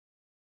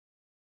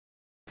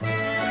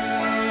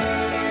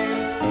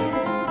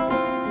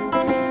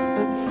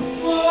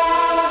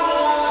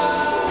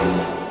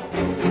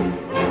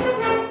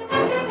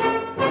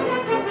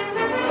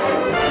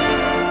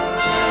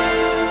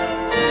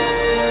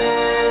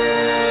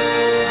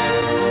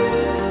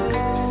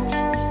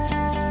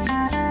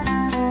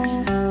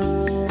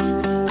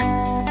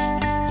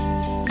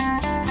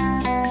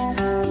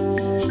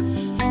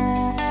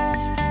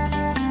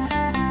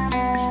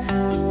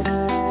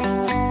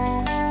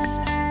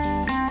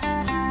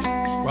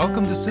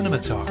Welcome to Cinema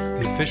Talk,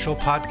 the official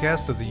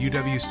podcast of the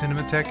UW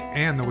Cinematheque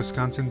and the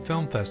Wisconsin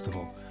Film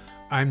Festival.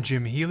 I'm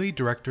Jim Healy,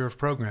 Director of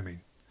Programming.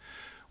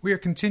 We are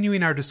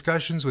continuing our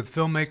discussions with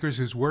filmmakers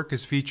whose work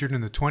is featured in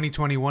the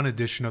 2021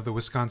 edition of the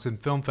Wisconsin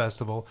Film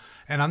Festival,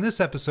 and on this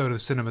episode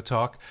of Cinema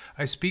Talk,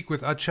 I speak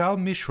with Achal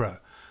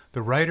Mishra,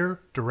 the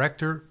writer,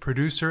 director,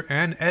 producer,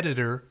 and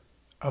editor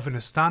of an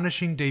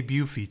astonishing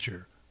debut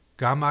feature,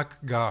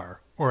 Gamak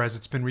Ghar, or as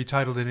it's been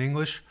retitled in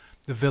English,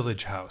 The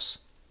Village House.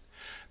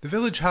 The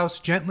Village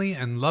House gently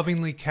and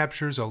lovingly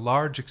captures a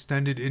large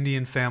extended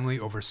Indian family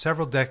over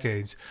several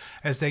decades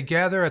as they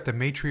gather at the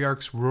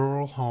matriarch's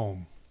rural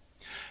home.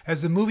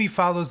 As the movie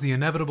follows the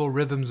inevitable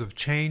rhythms of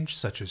change,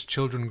 such as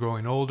children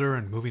growing older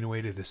and moving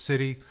away to the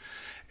city,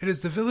 it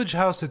is the village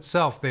house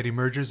itself that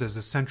emerges as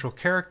a central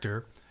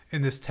character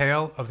in this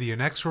tale of the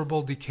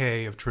inexorable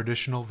decay of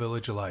traditional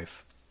village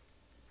life.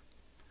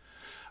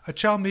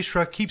 Achal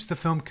Mishra keeps the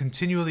film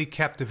continually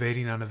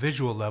captivating on a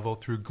visual level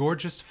through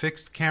gorgeous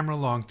fixed camera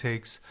long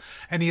takes,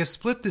 and he has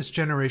split this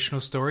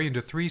generational story into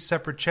 3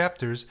 separate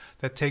chapters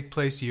that take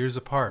place years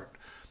apart,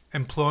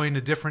 employing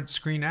a different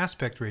screen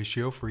aspect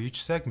ratio for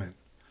each segment.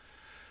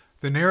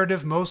 The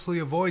narrative mostly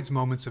avoids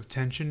moments of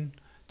tension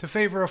to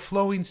favor a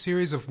flowing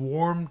series of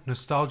warm,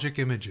 nostalgic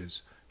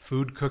images,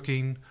 food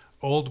cooking,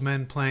 old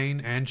men playing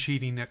and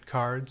cheating at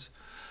cards,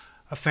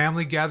 a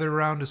family gathered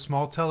around a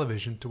small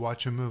television to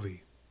watch a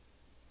movie.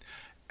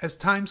 As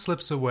time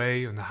slips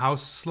away and the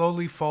house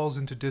slowly falls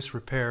into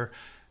disrepair,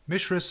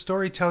 Mishra's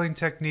storytelling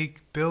technique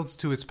builds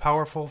to its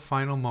powerful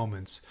final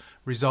moments,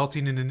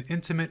 resulting in an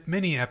intimate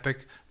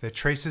mini-epic that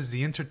traces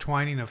the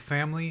intertwining of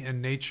family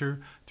and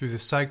nature through the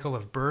cycle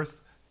of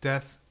birth,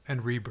 death,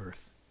 and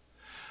rebirth.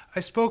 I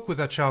spoke with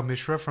Achal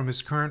Mishra from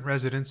his current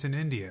residence in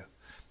India.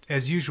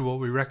 As usual,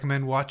 we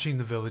recommend watching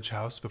The Village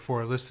House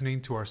before listening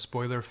to our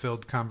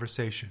spoiler-filled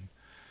conversation.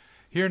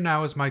 Here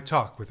now is my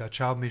talk with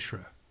Achal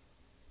Mishra.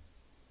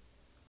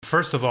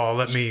 First of all,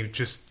 let me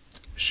just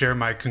share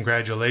my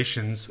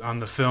congratulations on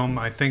the film.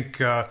 I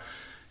think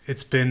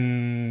it's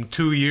been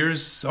 2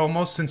 years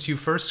almost since you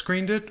first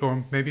screened it,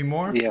 or maybe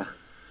more? Yeah,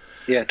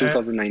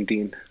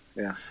 2019,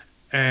 yeah.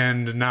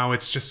 And now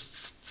it's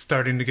just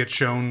starting to get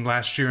shown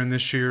last year and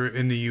this year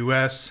in the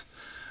U.S.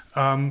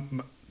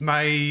 I've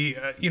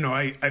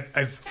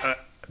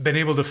been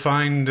able to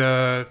find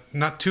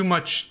not too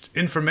much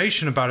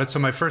information about it. So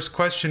my first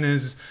question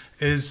is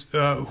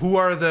who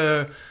are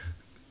the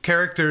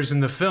characters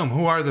in the film?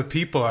 Who are the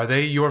people? Are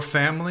they your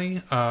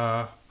family?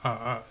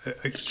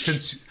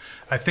 Since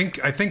I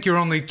think you're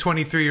only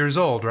 23 years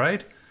old,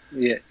 right?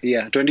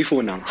 Yeah,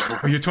 24 now.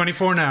 You're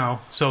 24 now,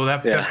 so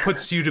that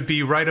puts you to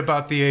be right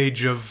about the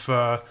age of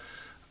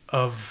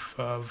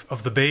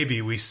the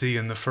baby we see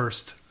in the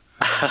first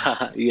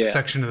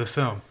section of the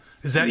film.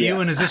 Is that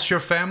you, and is this your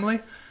family?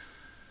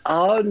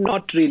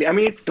 Not really. I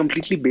mean, it's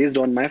completely based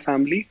on my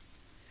family.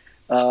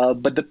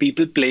 But the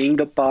people playing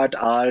the part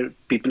are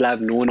people I've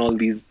known all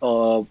these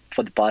for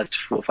the past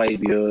 4 or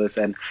 5 years,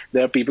 and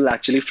there are people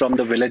actually from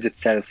the village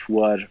itself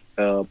who are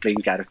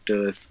playing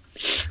characters.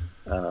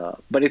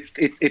 But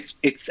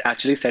it's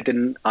actually set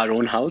in our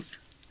own house.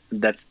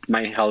 That's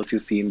my house you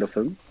see in the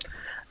film,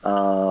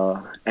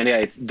 and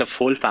it's the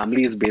whole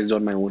family is based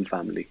on my own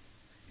family.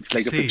 It's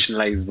like a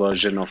fictionalized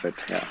version of it.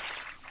 Yeah.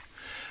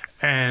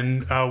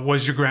 And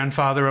was your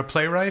grandfather a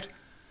playwright?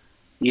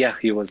 Yeah,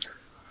 he was.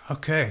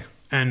 Okay.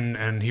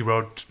 And he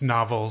wrote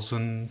novels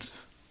and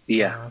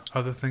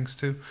other things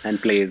too?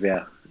 And plays,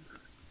 yeah.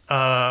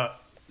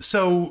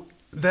 So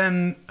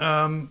then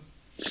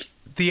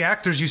the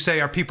actors you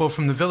say are people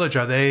from the village.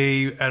 Are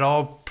they at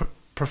all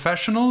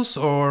professionals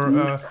or?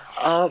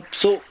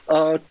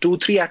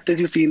 2-3 actors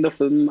you see in the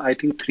film, I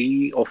think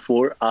 3 or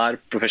 4 are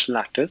professional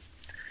actors.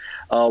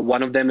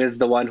 One of them is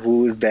the one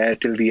who is there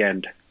till the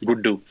end,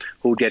 Guddu,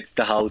 who gets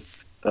the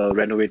house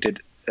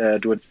renovated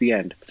towards the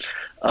end.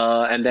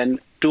 And then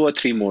 2 or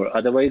 3 more.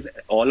 Otherwise,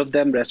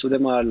 rest of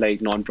them are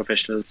like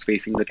non-professionals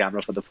facing the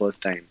camera for the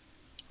first time.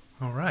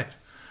 All right.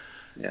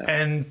 Yeah.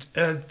 And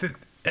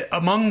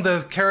among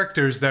the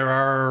characters, there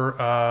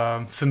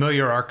are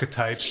familiar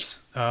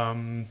archetypes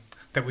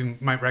that we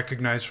might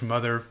recognize from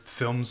other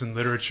films and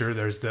literature.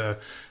 There's the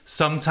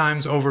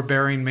sometimes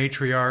overbearing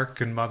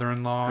matriarch and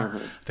mother-in-law. Uh-huh.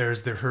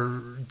 There's her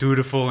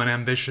dutiful and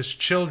ambitious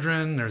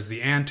children. There's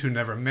the aunt who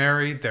never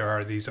married. There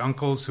are these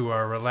uncles who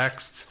are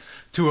relaxed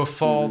to a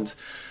fault.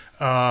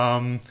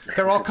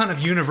 They're all kind of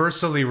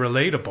universally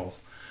relatable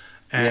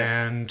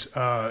and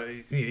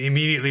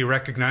immediately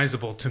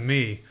recognizable to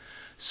me.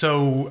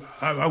 So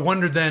I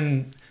wonder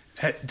then,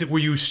 were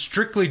you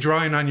strictly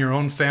drawing on your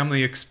own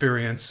family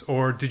experience,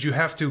 or did you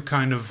have to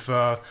kind of,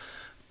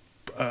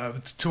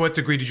 to what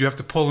degree did you have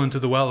to pull into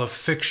the well of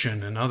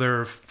fiction and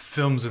other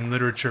films and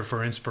literature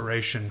for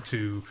inspiration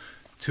to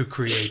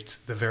create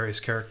the various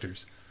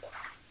characters?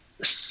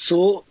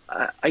 So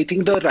I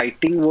think the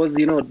writing was,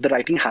 the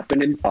writing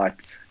happened in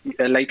parts.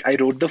 Like I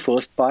wrote the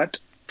first part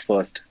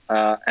first,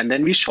 and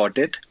then we shot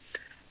it,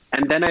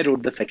 and then I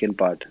wrote the second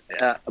part.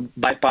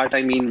 By part,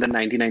 I mean the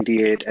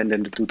 1998 and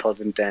then the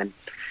 2010.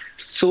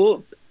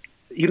 So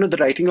the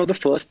writing of the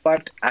first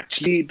part,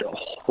 actually, the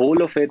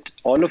whole of it,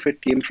 all of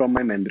it came from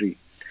my memory.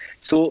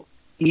 So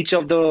each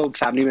of the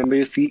family member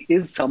you see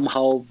is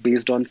somehow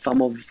based on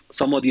some of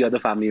the other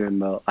family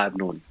member I've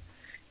known.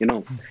 You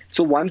know,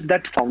 so once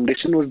that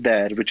foundation was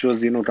there, which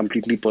was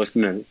completely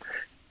personal,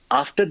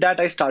 after that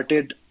I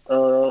started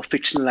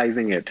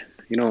fictionalizing it.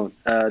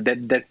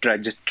 That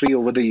trajectory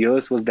over the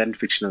years was then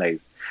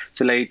fictionalized.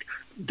 So like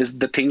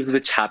the things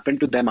which happened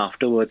to them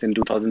afterwards in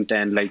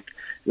 2010,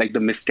 like the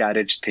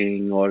miscarriage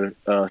thing or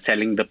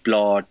selling the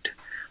plot.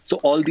 So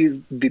all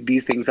these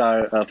things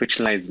are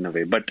fictionalized in a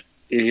way, but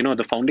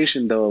the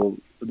foundation, the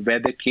where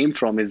they came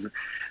from, is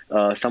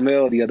somewhere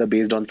or the other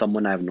based on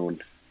someone I've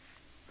known.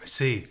 I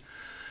see.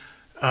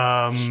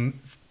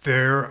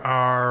 There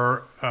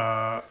are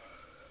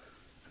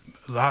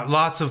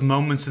lots of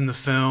moments in the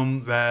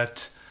film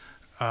that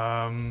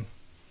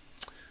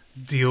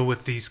deal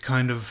with these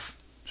kind of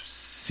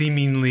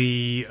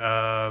seemingly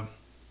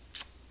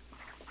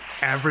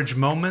average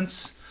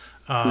moments.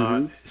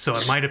 So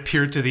it might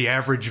appear to the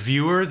average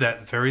viewer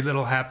that very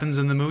little happens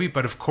in the movie,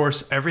 but of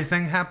course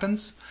everything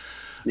happens.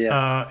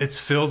 Yeah. It's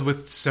filled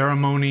with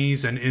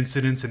ceremonies and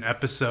incidents and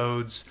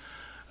episodes.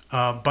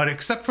 But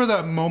except for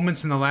the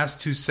moments in the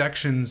last two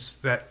sections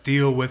that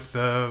deal with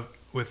the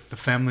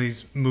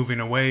families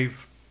moving away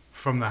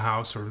from the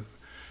house or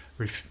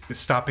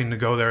stopping to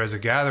go there as a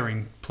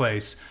gathering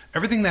place,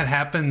 everything that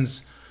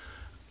happens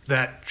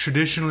that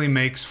traditionally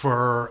makes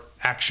for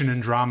action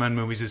and drama in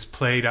movies is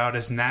played out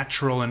as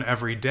natural and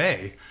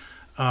everyday,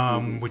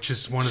 which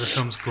is one of the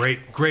film's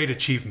great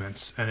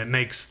achievements, and it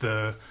makes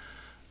the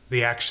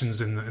actions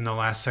in the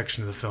last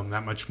section of the film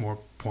that much more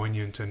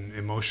poignant and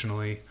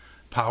emotionally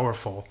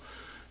powerful.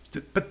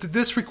 But did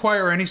this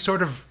require any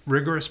sort of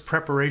rigorous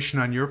preparation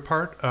on your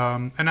part?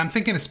 And I'm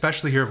thinking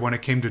especially here of when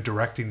it came to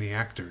directing the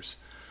actors.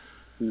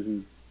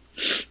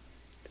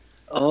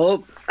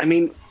 Oh, I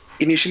mean,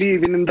 initially,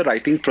 even in the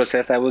writing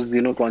process, I was,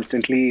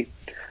 constantly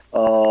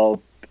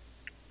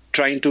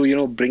trying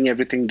to, bring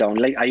everything down.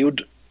 Like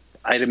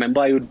I remember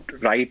I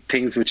would write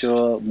things which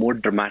are more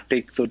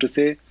dramatic, so to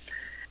say.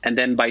 And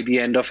then by the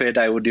end of it,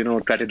 I would,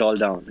 cut it all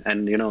down.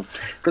 And,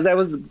 because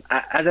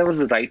as I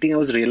was writing, I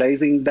was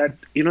realizing that,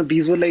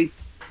 these were like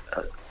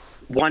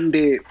one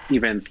day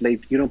events,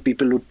 like,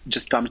 people would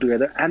just come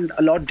together, and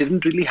a lot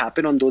didn't really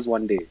happen on those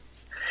one day.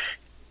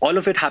 All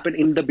of it happened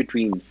in the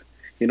betweens,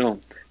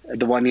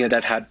 the 1 year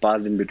that had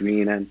passed in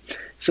between. And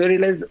so I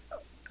realized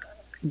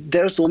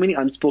there are so many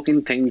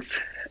unspoken things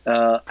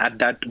at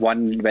that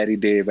one very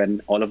day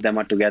when all of them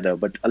are together,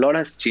 but a lot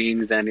has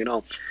changed.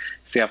 And,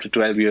 say after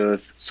 12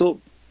 years, so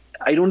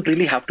I don't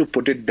really have to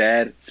put it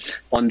there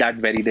on that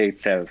very day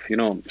itself,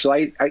 so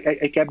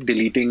I kept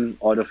deleting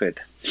all of it.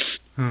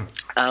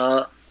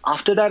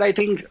 After that, I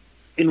think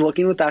in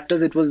working with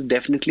actors, it was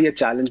definitely a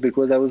challenge,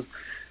 because I was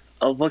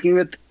working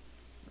with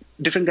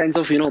different kinds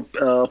of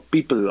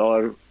people,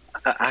 or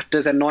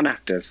actors and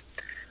non-actors.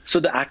 So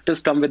the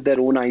actors come with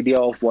their own idea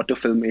of what a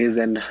film is,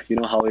 and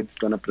how it's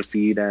going to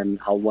proceed and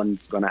how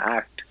one's going to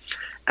act.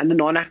 And the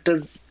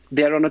non-actors,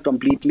 they're on a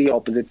completely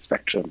opposite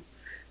spectrum.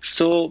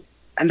 So,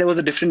 and there was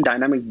a different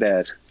dynamic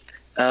there,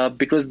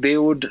 because they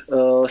would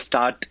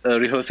start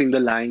rehearsing the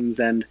lines,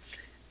 and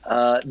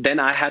then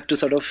I had to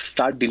sort of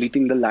start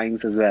deleting the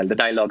lines as well, the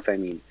dialogues, I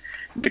mean,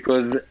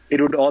 because it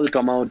would all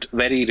come out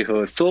very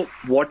rehearsed. So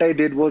what I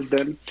did was,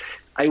 then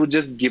I would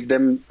just give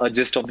them a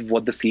gist of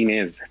what the scene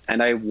is,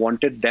 and I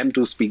wanted them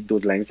to speak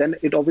those lines. And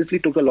it obviously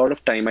took a lot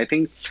of time. I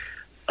think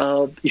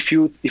if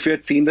you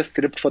had seen the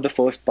script for the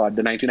first part,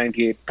 the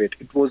 1998 bit,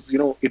 it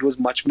was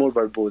much more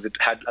verbose. It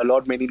had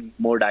many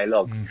more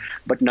dialogues,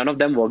 but none of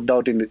them worked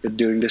out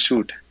during the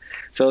shoot.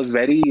 So I was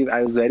very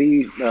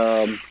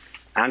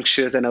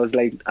anxious, and I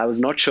was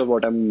not sure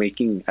what I'm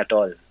making at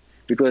all,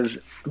 because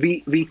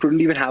we couldn't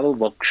even have a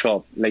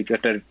workshop, like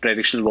a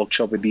traditional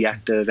workshop with the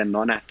actors and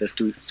non-actors,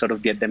 to sort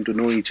of get them to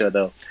know each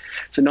other.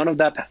 So none of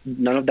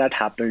that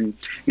happened.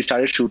 We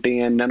started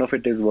shooting, and none of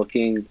it is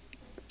working.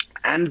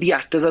 And the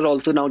actors are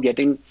also now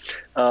getting,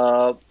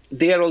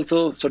 they are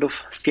also sort of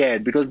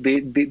scared, because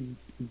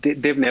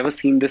they've never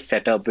seen this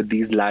setup with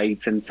these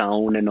lights and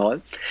sound and all.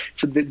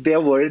 So they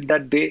are worried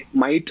that they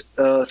might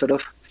sort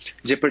of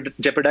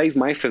jeopardize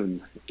my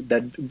film,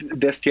 that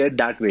they're scared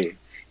that way,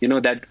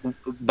 that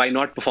by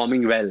not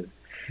performing well.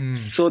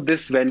 So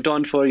this went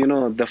on for,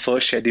 the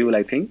first schedule,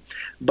 I think.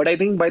 But I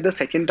think by the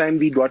second time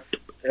we got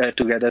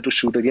together to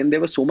shoot again, they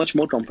were so much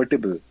more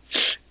comfortable,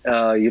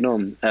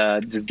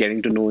 just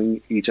getting to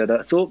knowing each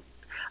other. So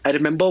I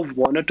remember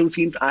one or two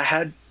scenes I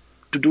had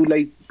to do,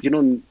 like,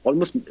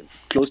 almost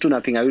close to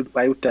nothing. I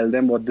would tell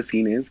them what the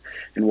scene is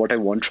and what I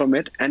want from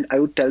it, and I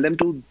would tell them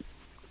to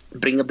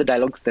bring up the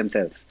dialogues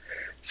themselves.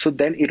 So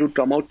then it would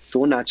come out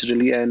so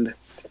naturally, and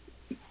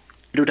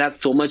it would have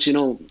so much,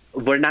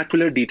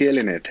 vernacular detail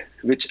in it,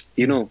 which,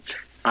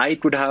 I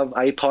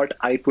thought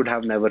I could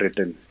have never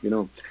written,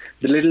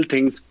 the little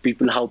things,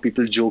 how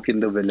people joke in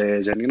the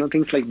village, and,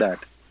 things like that.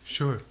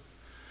 Sure.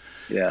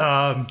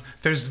 Yeah.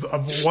 There's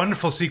a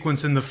wonderful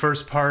sequence in the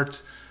first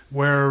part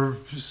where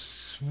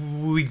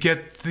we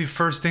get the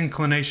first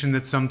inclination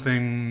that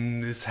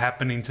something is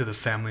happening to the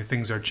family.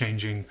 Things are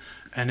changing,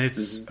 and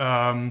it's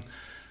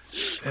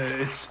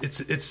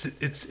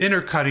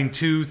intercutting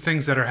two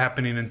things that are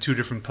happening in two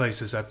different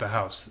places at the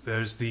house.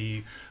 There's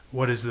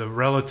what is the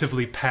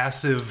relatively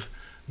passive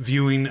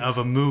viewing of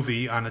a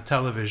movie on a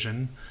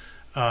television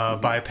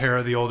by a pair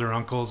of the older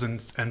uncles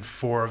and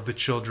four of the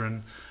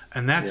children,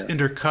 and that's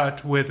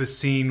intercut with a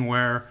scene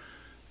where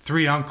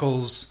three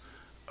uncles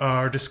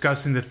are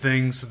discussing the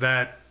things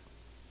that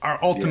are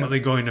ultimately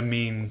going to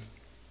mean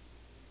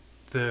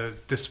the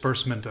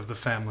disbursement of the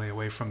family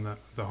away from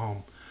the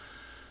home.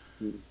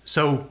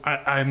 So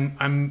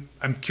I'm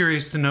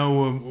curious to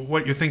know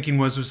what your thinking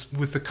was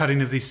with the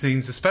cutting of these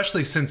scenes,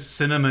 especially since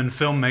cinema and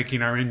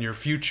filmmaking are in your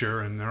future,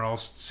 and they're all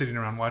sitting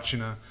around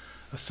watching a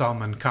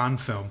Salman Khan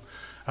film.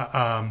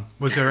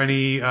 Was there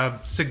any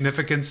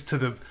significance to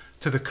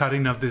the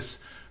cutting of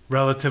this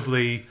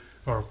relatively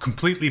or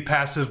completely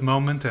passive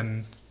moment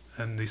and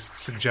the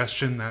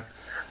suggestion that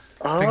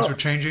things were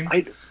changing?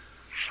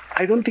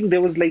 I don't think there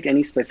was like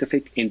any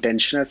specific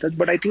intention as such,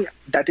 but I think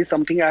that is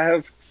something I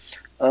have.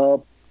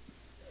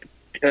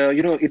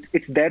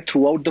 It's there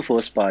throughout the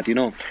first part.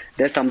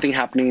 There's something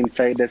happening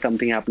inside, there's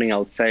something happening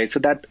outside. So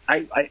that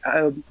I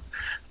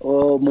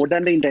more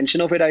than the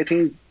intention of it, I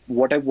think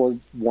what I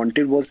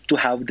wanted was to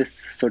have this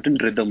certain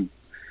rhythm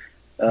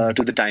to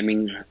the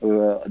timing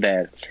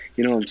there.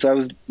 So I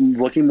was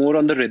working more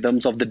on the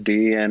rhythms of the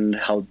day and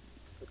how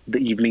the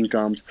evening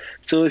comes.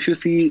 So if you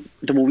see,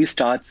 the movie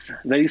starts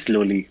very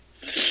slowly,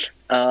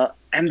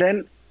 and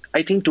then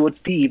I think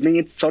towards the evening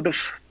it sort of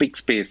picks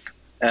pace.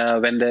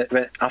 When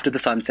after the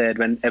sunset,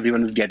 when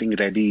everyone is getting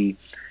ready,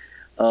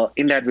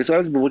 in that way. So I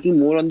was working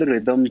more on the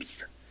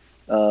rhythms,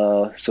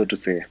 so to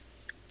say.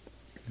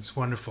 It's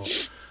wonderful.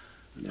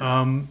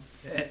 In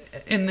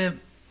the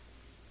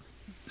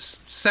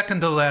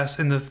second to last,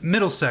 in the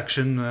middle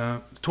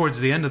section, towards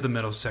the end of the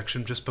middle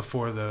section, just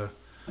before the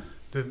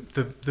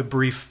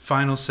brief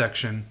final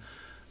section,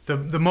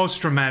 the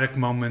most dramatic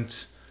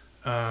moment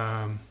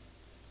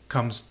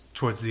comes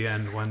towards the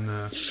end when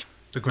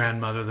the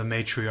grandmother, the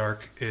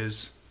matriarch,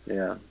 is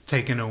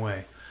taken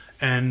away.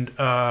 And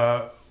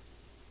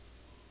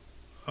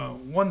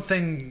one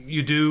thing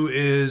you do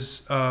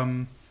is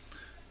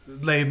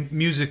lay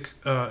music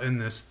in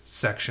this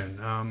section,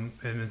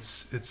 and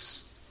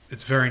it's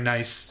very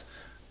nice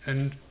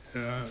and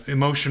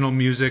emotional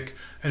music.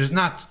 And there's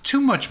not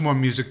too much more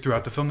music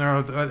throughout the film. There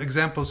are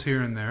examples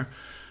here and there.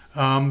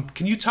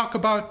 Can you talk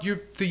about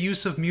the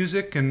use of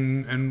music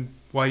and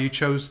why you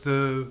chose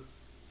the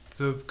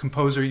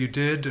composer you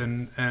did,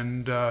 and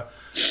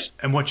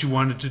what you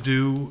wanted to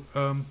do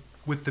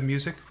with the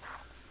music?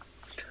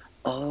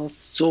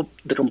 So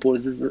the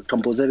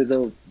composer is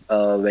a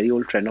very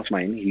old friend of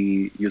mine.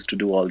 He used to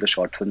do all the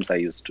short films I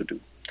used to do.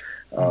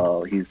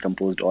 He's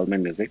composed all my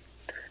music.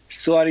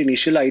 So our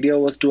initial idea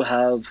was to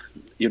have,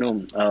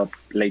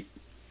 like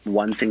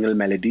one single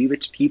melody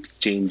which keeps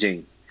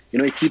changing.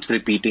 It keeps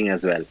repeating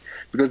as well,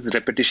 because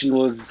repetition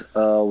was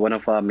one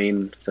of our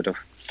main sort of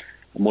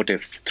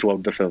motifs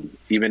throughout the film,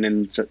 even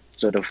in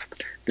sort of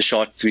the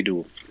shots we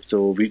do.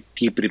 So we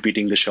keep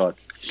repeating the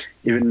shots.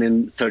 Even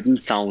in certain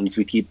sounds,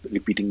 we keep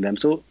repeating them.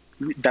 So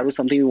that was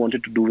something we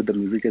wanted to do with the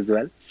music as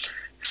well.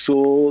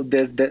 So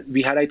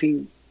we had, I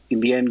think, in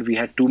the end, we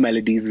had two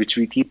melodies which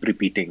we keep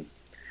repeating.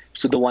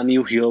 So the one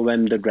you hear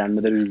when the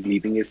grandmother is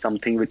leaving is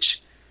something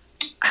which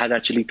has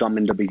actually come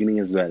in the beginning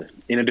as well,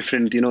 in a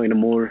different,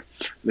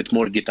 with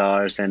more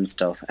guitars and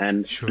stuff.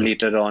 And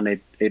later on,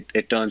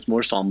 it turns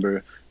more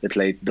somber with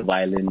like the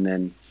violin.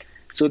 And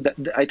so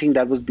I think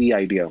that was the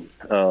idea.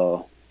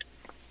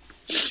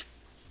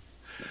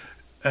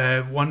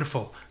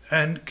 Wonderful.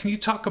 And can you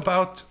talk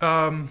about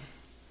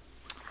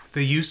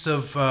the use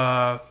of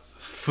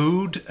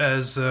food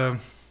as?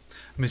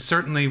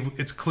 Certainly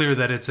it's clear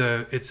that it's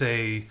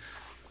a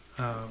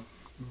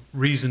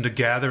reason to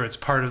gather. It's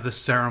part of the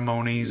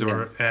ceremonies,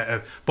 or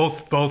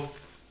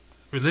both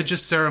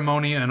religious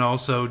ceremony and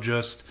also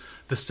just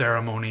the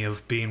ceremony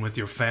of being with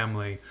your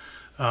family.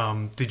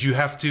 Did you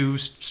have to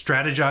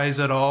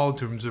strategize at all in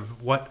terms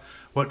of what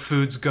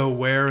foods go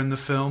where in the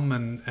film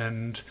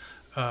and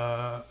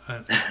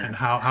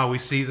how we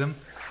see them?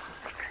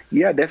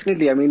 Yeah,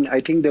 definitely. I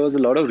think there was a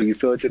lot of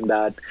research in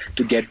that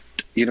to get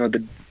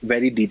the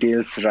very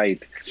details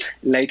right.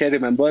 Like I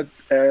remember,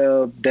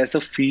 there's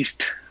a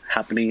feast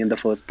happening in the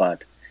first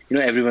part.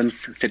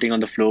 Everyone's sitting on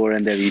the floor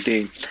and they're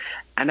eating.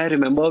 And I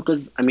remember,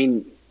 because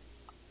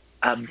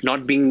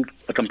not being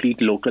a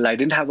complete local, I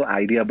didn't have an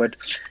idea, but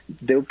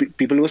there were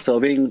people who were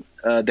serving,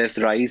 there's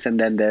rice and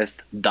then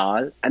there's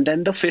dal and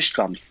then the fish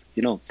comes,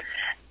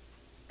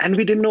 and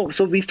we didn't know.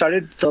 So we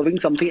started serving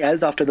something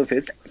else after the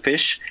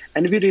fish,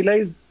 and we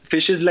realized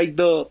fish is like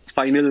the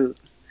final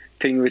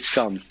thing which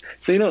comes.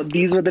 So,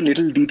 these were the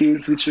little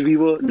details which we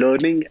were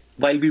learning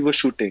while we were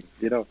shooting,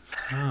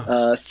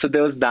 So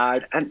there was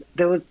that, and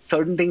there were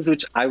certain things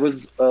which I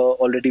was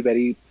already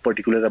very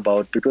particular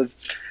about, because,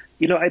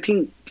 I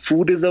think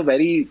food is a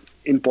very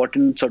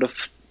important sort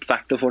of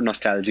factor for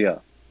nostalgia,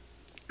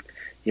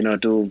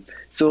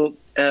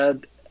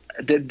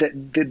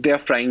 they're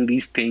frying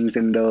these things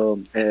in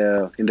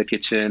the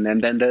kitchen,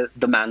 and then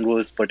the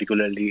mangoes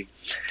particularly.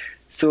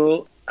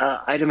 So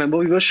I remember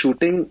we were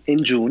shooting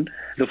in June,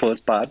 the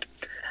first part,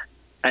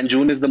 and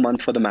June is the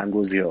month for the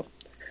mangoes here.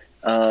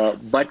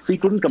 But we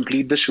couldn't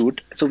complete the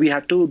shoot, so we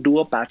had to do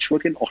a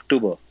patchwork in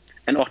October.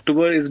 And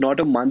October is not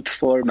a month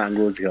for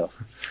mangoes here,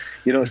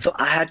 So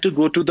I had to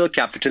go to the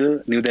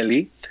capital, New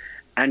Delhi,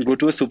 and go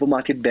to a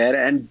supermarket there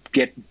and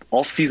get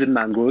off-season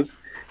mangoes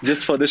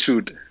just for the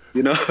shoot,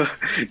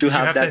 to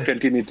have that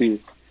continuity.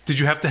 Did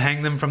you have to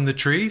hang them from the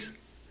trees?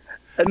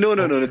 No.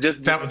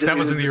 Just that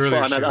was in the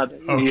earlier shoot.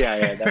 Okay.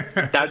 Yeah.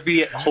 That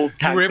we hope.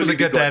 You were able to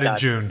get that in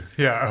June.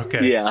 Yeah.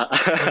 Okay. Yeah.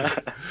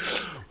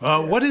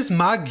 What is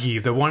Maggi?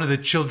 One of the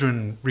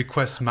children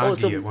requests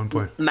Maggi at one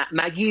point.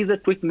 Maggi is a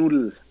quick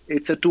noodle.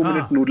 It's a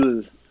 2-minute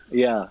noodle.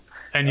 Yeah.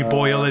 And you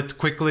boil it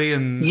quickly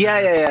and.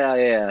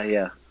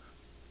 Yeah.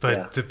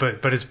 But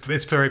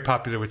it's very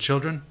popular with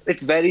children.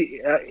 It's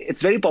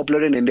very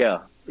popular in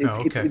India.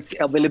 It's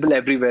available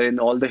everywhere in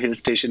all the hill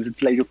stations.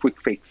 It's like a quick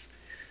fix.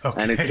 Okay.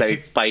 And it's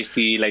like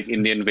spicy, like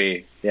Indian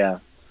way. Yeah.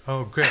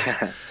 Oh, great.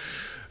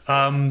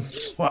 Well,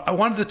 I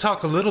wanted to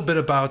talk a little bit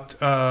about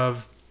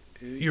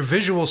your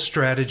visual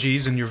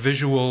strategies and your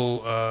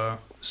visual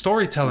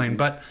storytelling.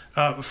 But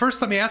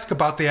first, let me ask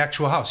about the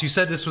actual house. You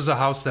said this was a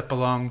house that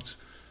belonged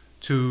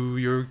to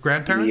your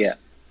grandparents?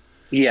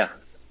 Yeah.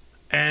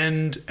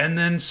 And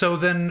then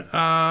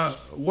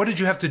what did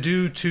you have to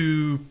do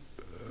to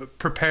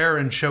prepare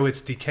and show its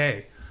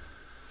decay?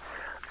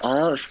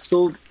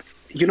 So,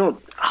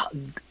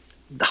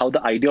 how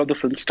the idea of the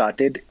film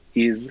started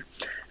is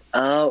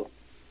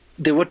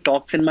there were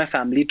talks in my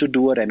family to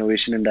do a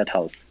renovation in that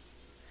house,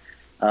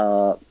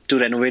 to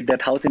renovate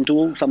that house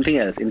into something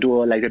else,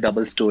 into like a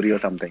double story or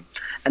something.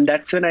 And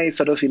that's when I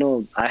sort of,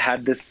 I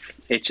had this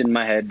itch in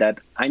my head that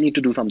I need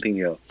to do something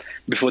here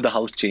before the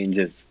house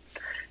changes.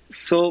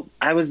 So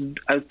I was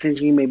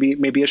thinking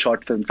maybe a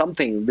short film,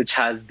 something which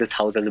has this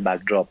house as a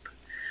backdrop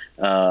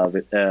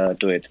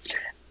to it.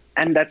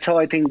 And that's how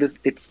I think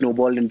it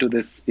snowballed into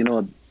this,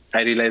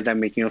 I realized I'm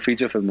making a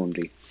feature film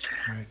only.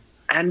 Right.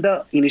 And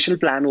the initial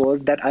plan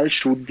was that I'll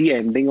shoot the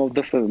ending of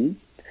the film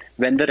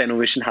when the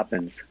renovation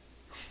happens.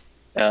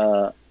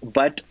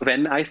 But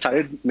when I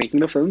started making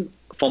the film,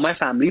 for my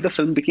family, the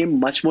film became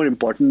much more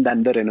important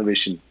than the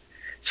renovation.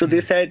 So they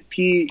said,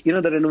 the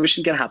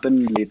renovation can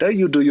happen later.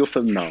 You do your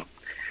film now.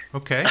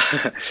 Okay.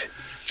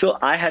 So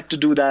I had to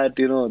do that,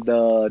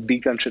 the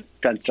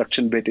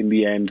deconstruction bit in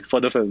the end for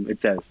the film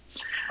itself.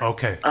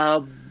 Okay.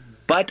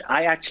 But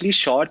I actually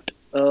shot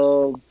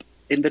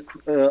in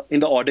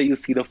the order you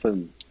see the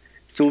film.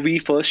 So we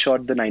first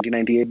shot the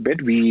 1998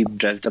 bit. We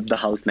dressed up the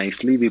house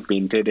nicely. We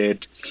painted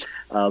it.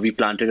 We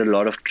planted a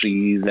lot of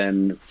trees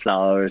and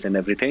flowers and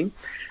everything.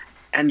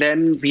 And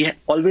then we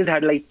always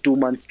had like 2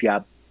 months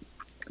gap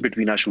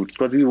between our shoots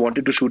because we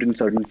wanted to shoot in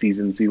certain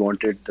seasons. We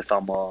wanted the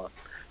summer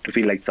to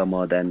feel like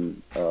summer,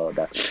 then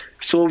that.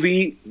 So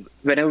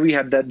whenever we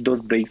had those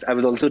breaks, I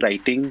was also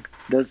writing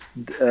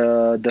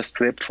the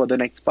script for the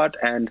next part,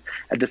 and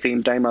at the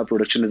same time, our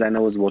production designer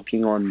was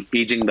working on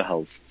aging the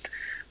house.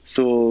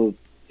 So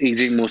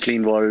aging mostly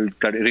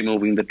involved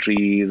removing the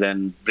trees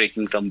and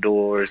breaking some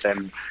doors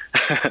and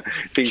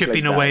things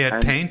chipping like away that.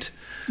 At paint.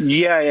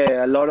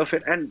 Yeah, a lot of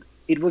it, and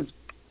it was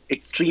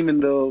extreme in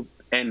the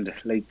end,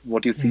 like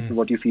what you see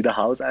the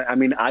house. I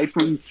mean, I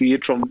couldn't see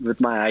it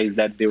with my eyes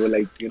that they were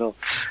like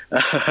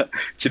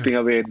chipping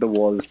away at the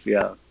walls.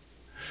 Yeah.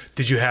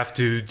 Did you have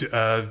to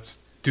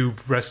do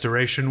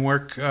restoration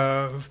work? We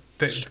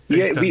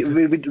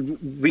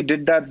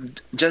did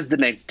that just the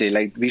next day.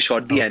 Like we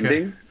shot the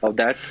ending of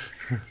that,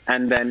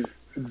 and then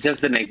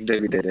just the next day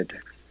we did it.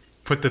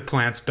 Put the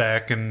plants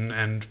back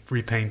and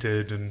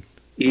repainted and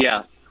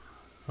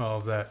all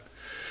of that.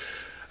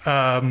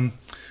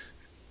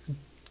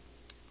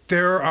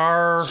 There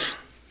are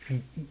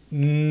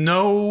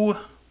no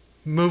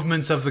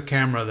movements of the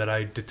camera that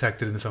I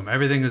detected in the film.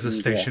 Everything is a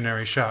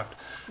stationary shot.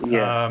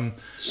 Yeah.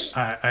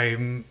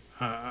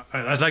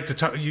 I'd like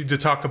to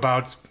talk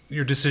about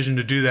your decision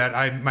to do that.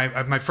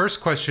 My first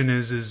question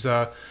is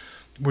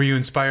were you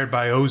inspired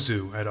by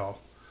Ozu at all?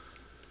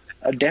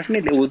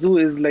 Definitely.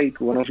 Ozu is like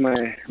one of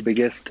my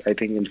biggest, I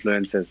think,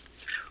 influences.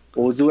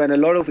 Ozu and a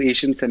lot of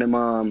Asian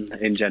cinema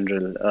in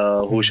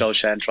general. Hu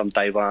Shaoshan from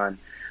Taiwan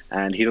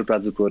and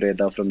Hirokazu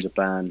Koreeda from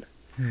Japan.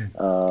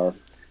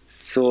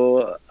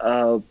 So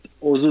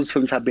Ozu's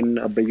films have been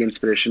a big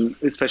inspiration,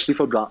 especially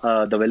for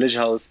The Village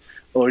House.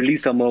 Early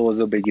Summer was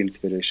a big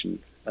inspiration.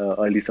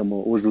 Early Summer,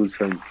 Ozu's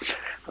film.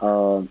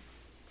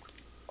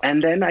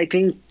 And then I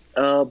think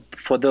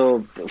for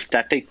the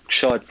static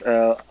shots,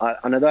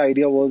 another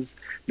idea was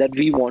that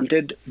we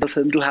wanted the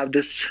film to have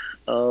this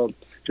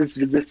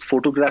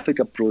photographic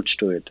approach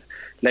to it.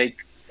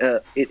 Like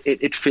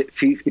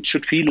it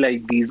should feel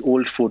like these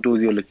old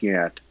photos you're looking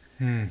at,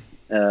 in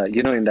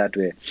that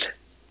way.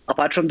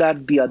 Apart from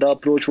that, the other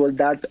approach was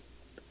that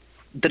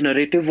the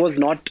narrative was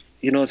not,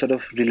 sort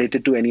of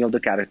related to any of the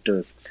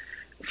characters.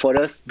 For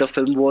us, the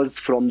film was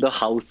from the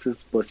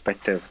house's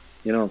perspective,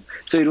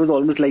 So it was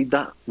almost like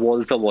the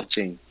walls are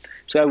watching.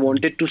 So I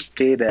wanted to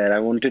stay there. I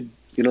wanted,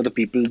 the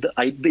people. The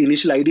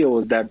initial idea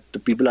was that the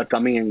people are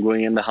coming and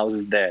going, and the house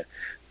is there.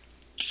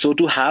 So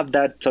to have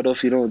that sort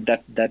of,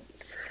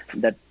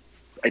 that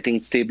I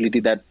think stability,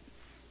 that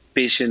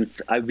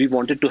patience, we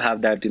wanted to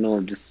have that,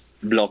 just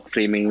block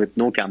framing with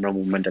no camera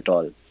movement at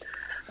all.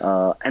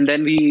 And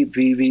then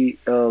we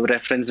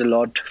referenced a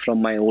lot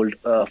from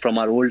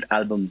our old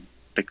album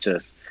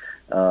pictures.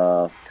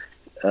 So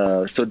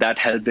that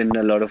helped in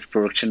a lot of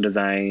production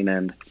design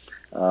and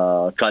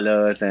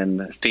colors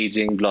and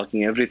staging,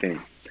 blocking, everything.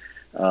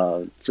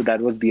 So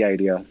that was the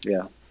idea.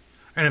 Yeah.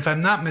 And if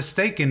I'm not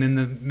mistaken, in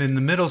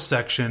the middle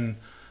section,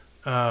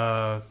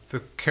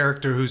 the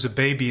character who's a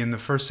baby in the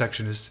first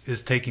section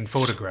is taking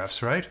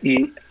photographs, right?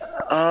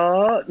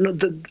 No,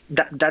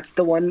 that's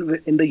the one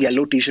in the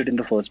yellow T-shirt in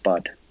the first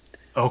part.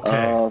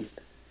 Okay.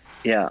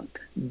 Yeah.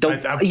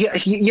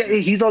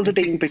 He's also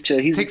taking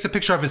picture. He takes a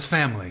picture of his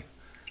family.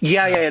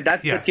 Yeah.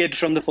 That's the kid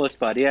from the first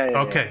part.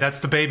 Yeah. Okay, that's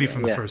the baby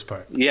from the first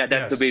part. Yeah,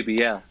 that's the baby.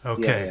 Yeah.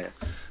 Okay.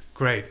 Yeah.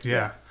 Great.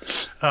 Yeah.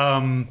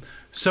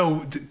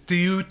 So,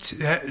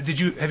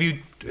 have you?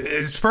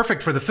 It's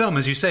perfect for the film,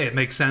 as you say. It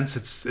makes sense.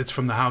 It's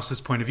from the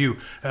house's point of view.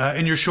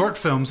 In your short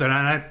films, and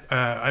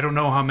I don't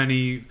know how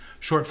many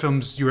short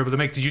films you were able to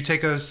make. Did you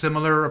take a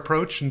similar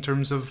approach in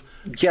terms of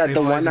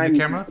stabilizing the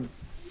camera?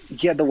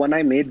 Yeah, the one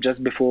I made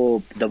just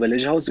before The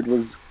Village House, it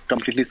was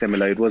completely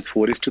similar. It was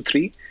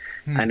 4:3,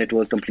 and it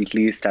was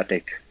completely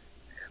static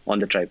on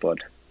the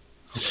tripod.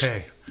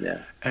 Okay. Yeah.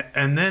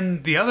 And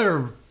then the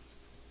other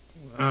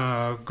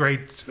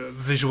great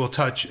visual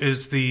touch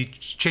is the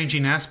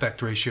changing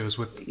aspect ratios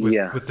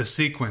with the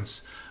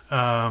sequence.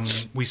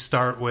 We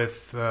start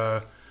with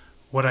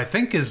what I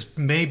think is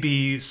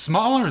maybe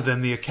smaller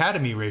than the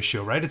Academy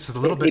ratio, right? It's a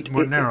little bit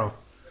more narrow.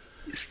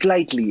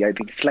 Slightly, I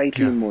think,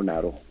 more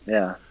narrow.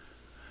 Yeah.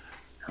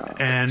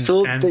 Then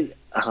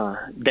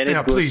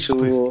it goes to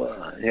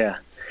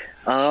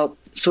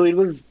so it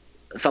was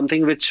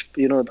something which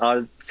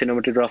our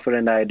cinematographer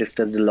and I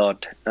discussed a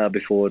lot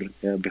before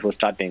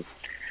starting,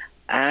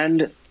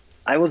 and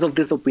I was of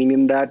this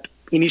opinion that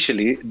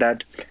initially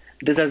that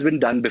this has been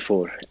done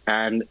before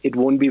and it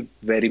won't be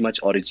very much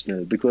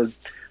original, because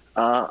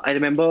I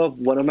remember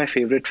one of my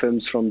favorite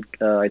films from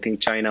I think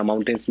China,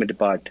 Mountains May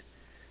Depart,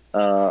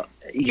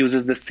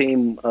 uses the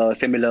same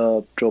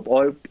similar trope,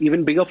 or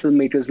even bigger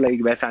filmmakers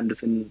like Wes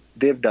Anderson.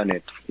 They've done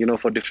it,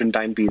 for different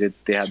time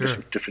periods. They have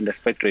different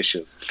aspect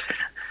ratios,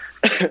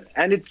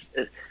 and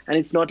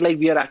it's not like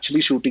we are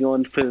actually shooting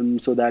on film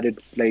so that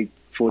it's like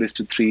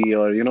 4:3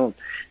 or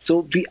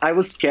So I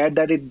was scared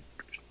that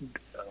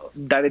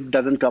it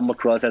doesn't come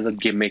across as a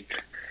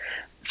gimmick.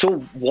 So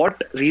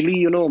what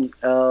really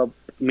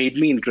made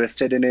me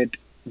interested in it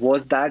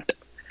was that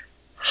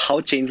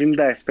how changing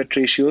the aspect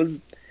ratios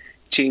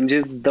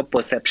changes the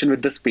perception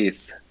with the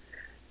space.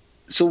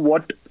 So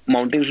what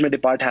Mountains May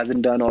Depart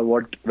hasn't done, or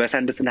what Wes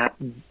Anderson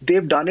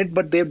they've done it,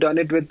 but they've done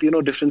it with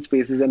different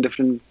spaces and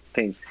different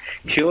things.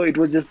 Here it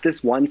was just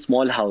this one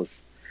small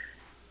house,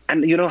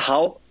 and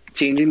how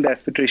changing the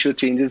aspect ratio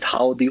changes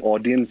how the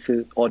audience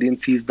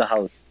sees the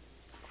house.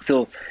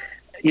 So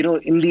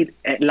in the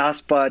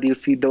last part you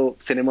see the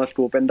cinema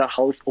scope and the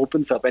house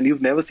opens up, and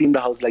you've never seen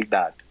the house like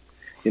that.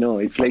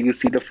 It's like you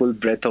see the full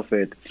breadth of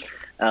it.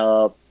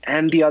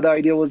 And the other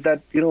idea was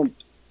that,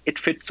 it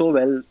fits so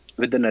well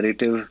with the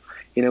narrative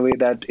in a way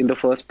that in the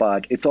first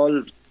part, it's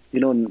all,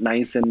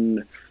 nice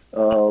and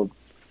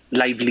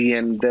lively,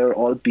 and there are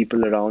all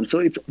people around.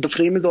 So the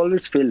frame is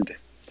always filled,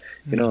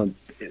 in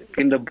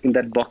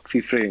that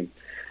boxy frame.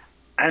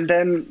 And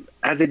then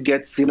as it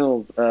gets,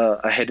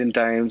 ahead in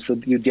time, so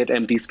you get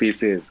empty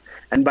spaces.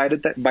 And by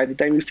the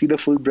time you see the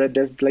full breadth,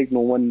 there's like no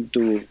one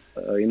to,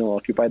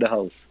 occupy the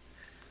house.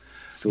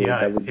 So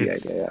that was the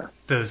idea. Yeah.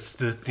 The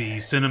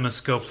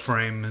CinemaScope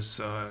frame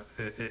is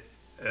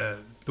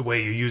the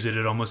way you use it.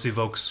 It almost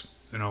evokes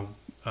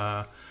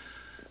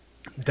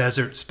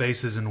desert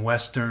spaces and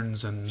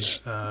westerns and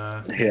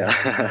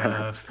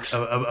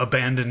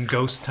abandoned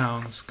ghost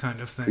towns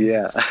kind of thing.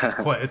 Yeah,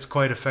 it's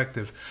quite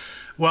effective.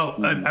 Well,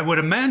 I would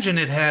imagine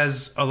it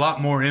has a lot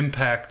more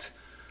impact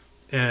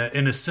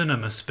in a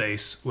cinema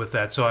space with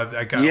that. So I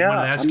want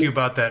to ask you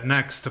about that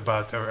next.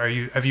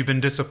 Have you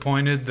been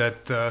disappointed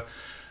that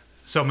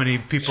so many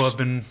people have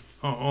been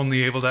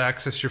only able to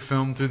access your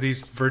film through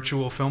these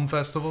virtual film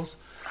festivals?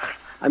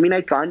 I mean,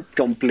 I can't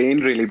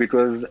complain really,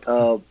 because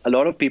a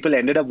lot of people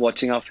ended up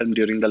watching our film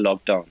during the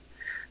lockdown.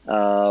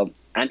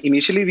 And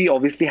initially, we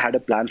obviously had a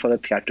plan for a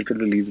theatrical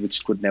release,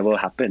 which could never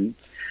happen.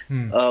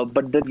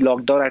 But the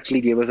lockdown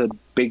actually gave us a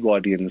big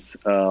audience.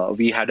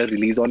 We had a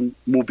release on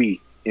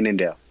Mubi in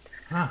India.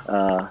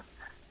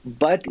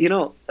 But,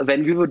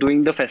 when we were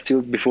doing the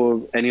festivals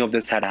before any of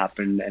this had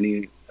happened,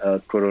 any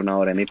corona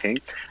or anything,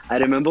 I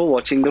remember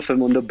watching the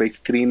film on the big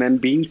screen and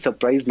being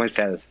surprised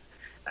myself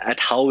at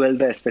how well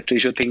the aspect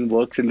ratio thing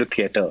works in the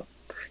theater,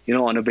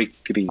 on a big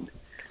screen.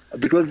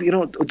 Because,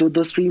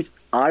 those screens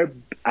are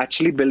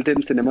actually built in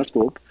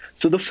CinemaScope.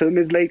 So the film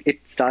is like, it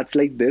starts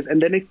like this and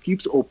then it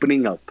keeps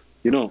opening up,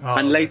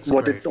 unlike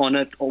what it's on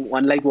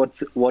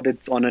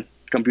a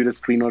computer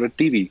screen or a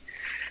TV.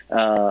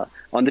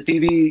 On the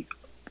TV,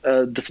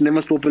 the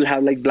CinemaScope will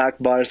have like black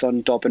bars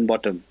on top and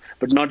bottom,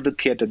 but not the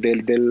theater.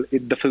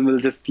 The film will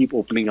just keep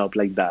opening up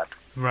like that.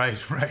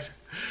 Right, right.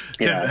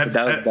 Yeah, so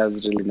that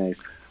was really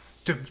nice.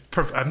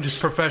 I'm just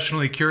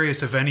professionally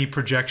curious if any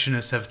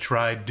projectionists have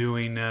tried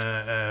doing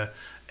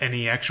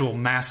any actual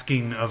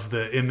masking of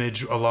the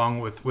image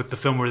along with the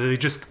film, where they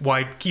just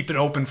keep it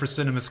open for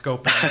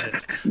CinemaScope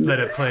and let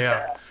it play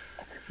out.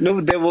 No,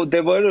 there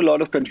were a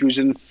lot of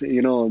confusions,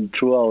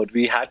 throughout.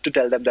 We had to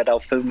tell them that our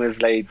film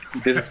is like,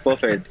 this is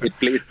perfect.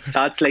 It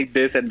starts like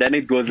this and then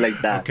it goes like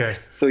that. Okay.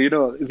 So,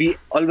 we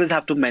always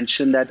have to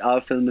mention that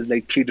our film is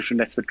like 3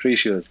 different aspect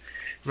ratios.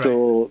 Right.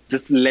 So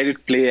just let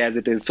it play as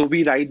it is. So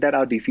we write that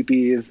our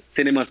DCP is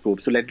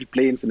CinemaScope. So let it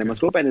play in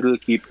CinemaScope and it will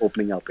keep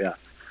opening up. Yeah.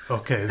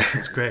 Okay,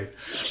 that's great.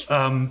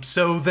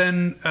 So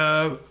then,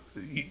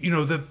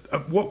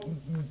 what...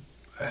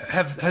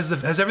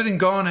 Has everything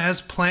gone as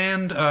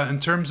planned in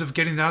terms of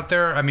getting out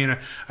there? I mean,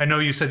 I know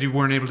you said you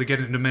weren't able to get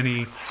into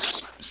many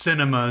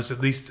cinemas,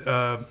 at least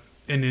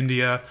in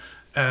India.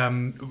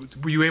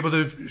 Were you able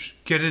to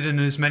get it in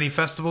as many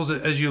festivals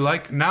as you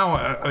like?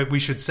 Now, we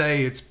should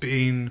say it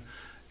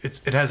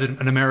has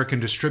an American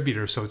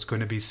distributor, so it's going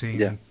to be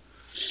seen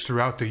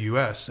throughout the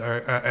U.S.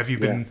 Have you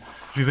been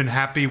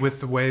happy with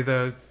the way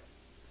the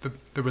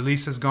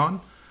release has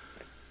gone?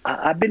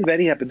 I've been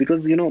very happy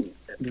because,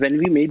 when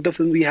we made the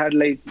film, we had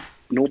like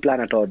no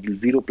plan at all,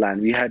 zero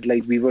plan.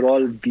 We were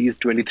all these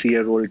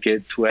 23-year-old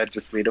kids who had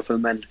just made a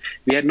film and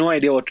we had no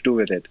idea what to do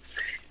with it.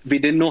 We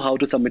didn't know how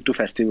to submit to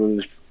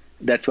festivals.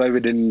 That's why we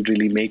didn't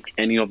really make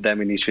any of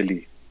them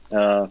initially.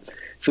 So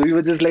we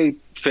were just like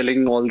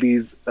filling all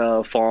these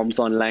forms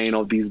online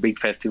of these big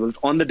festivals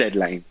on the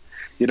deadline,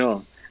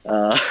 shelling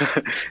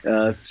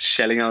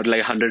out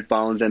like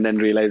 £100 and then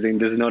realizing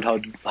this is not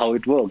how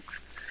it works.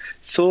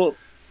 So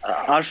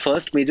our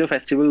first major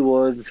festival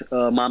was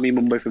Mami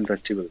Mumbai Film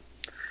Festival.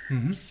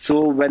 Mm-hmm.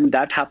 So when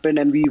that happened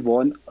and we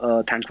won,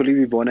 thankfully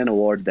we won an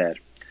award there.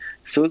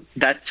 So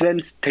that's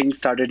when things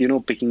started,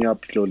 picking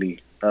up slowly.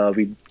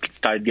 We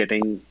started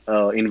getting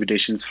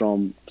invitations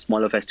from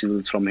smaller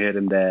festivals from here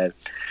and there.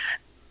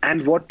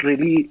 And what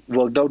really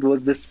worked out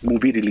was this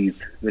movie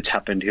release, which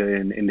happened here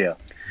in India.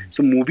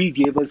 So movie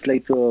gave us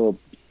like a,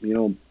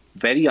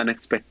 very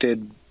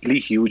unexpectedly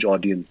huge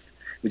audience,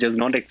 which I was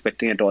not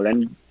expecting at all.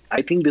 And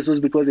I think this was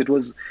because it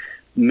was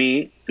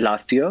May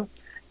last year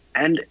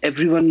and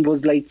everyone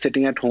was like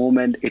sitting at home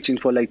and itching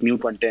for like new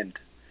content.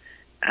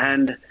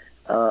 And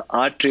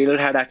our trailer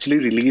had actually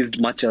released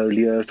much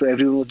earlier. So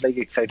everyone was like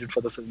excited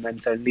for the film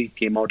and suddenly it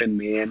came out in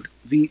May and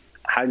we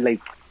had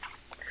like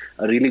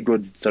a really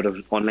good sort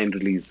of online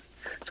release.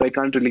 So I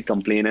can't really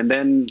complain. And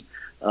then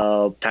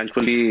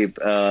thankfully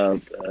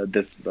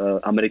this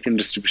American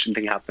distribution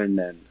thing happened.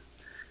 And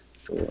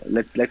so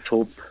let's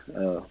hope,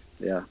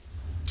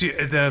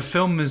 The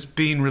film is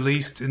being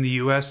released in the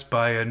U.S.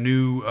 by a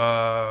new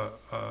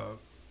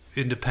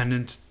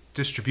independent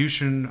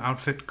distribution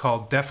outfit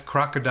called Deaf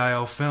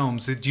Crocodile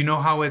Films. Do you know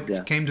how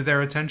it came to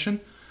their attention?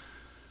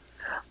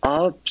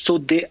 So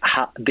they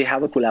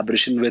have a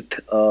collaboration with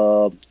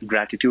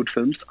Gratitude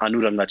Films,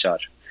 Anu Rangachar.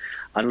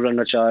 Anu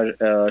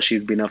Rangachar,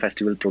 she's been a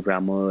festival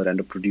programmer and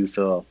a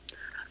producer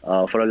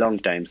for a long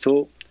time.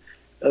 So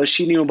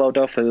she knew about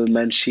our film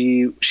and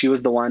she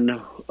was the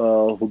one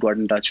who got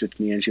in touch with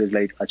me and she was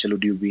like, Achal,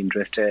 would you be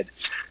interested?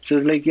 So I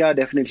was like, yeah,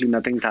 definitely,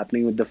 nothing's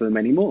happening with the film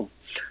anymore.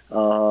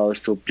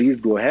 So please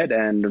go ahead.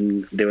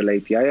 And they were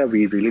like, yeah,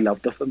 we really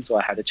love the film. So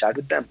I had a chat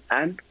with them.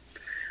 And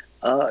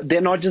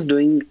they're not just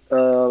doing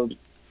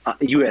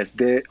US,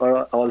 they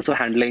are also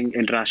handling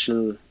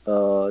international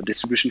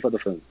distribution for the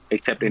film,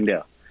 except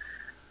India.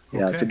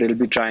 Yeah, okay. So they'll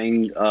be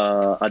trying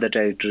other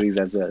territories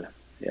as well.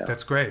 Yeah,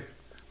 that's great.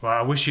 Well,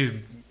 I wish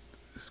you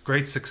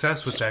great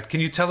success with that. Can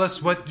you tell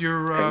us what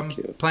you're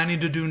planning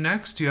to do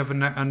next? Do you have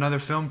another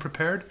film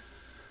prepared?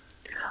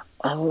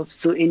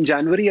 So in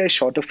January, I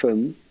shot a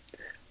film.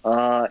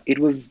 It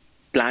was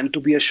planned to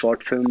be a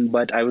short film,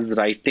 but I was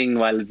writing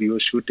while we were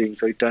shooting,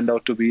 so it turned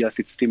out to be a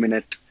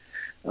 60-minute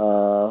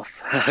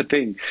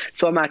thing.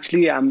 So I'm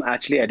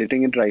actually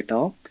editing it right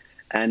now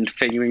and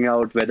figuring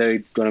out whether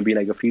it's going to be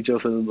like a feature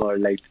film or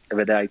like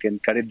whether I can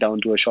cut it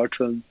down to a short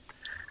film.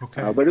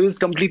 Okay. But it was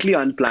completely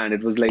unplanned.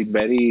 It was like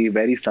very,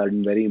 very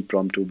sudden, very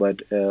impromptu.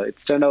 But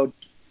it's turned out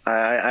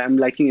I'm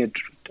liking it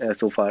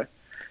so far.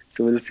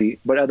 So we'll see.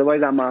 But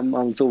otherwise, I'm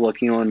also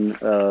working on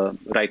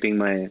writing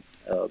my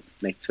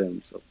next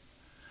film. So.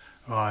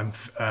 Well, I'm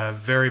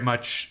very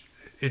much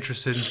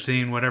interested in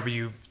seeing whatever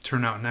you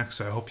turn out next.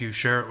 So I hope you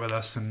share it with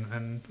us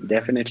and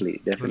definitely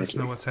let us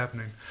know what's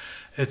happening.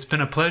 It's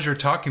been a pleasure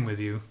talking with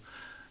you.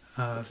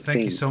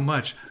 Thank you so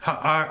much.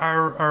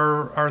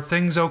 Are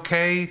things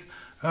okay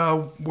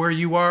where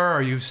you are?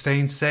 Are you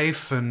staying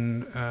safe?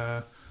 And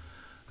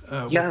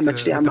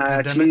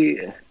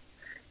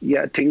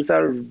things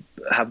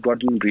have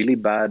gotten really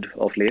bad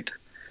of late.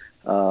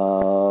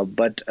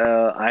 But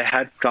I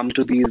had come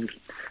to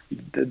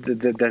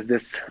there's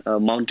this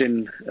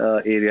mountain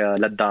area,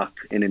 Ladakh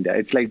in India.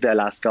 It's like the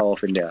Alaska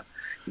of India.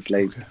 It's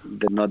like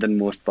the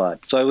northernmost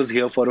part. So I was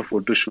here for a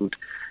photo shoot,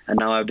 and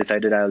now I've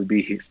decided I'll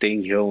be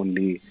staying here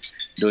only,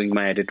 doing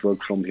my edit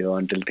work from here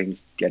until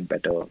things get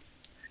better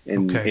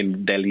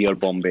in Delhi or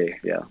Bombay.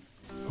 Yeah.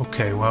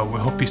 Okay, well, we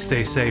hope you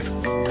stay safe.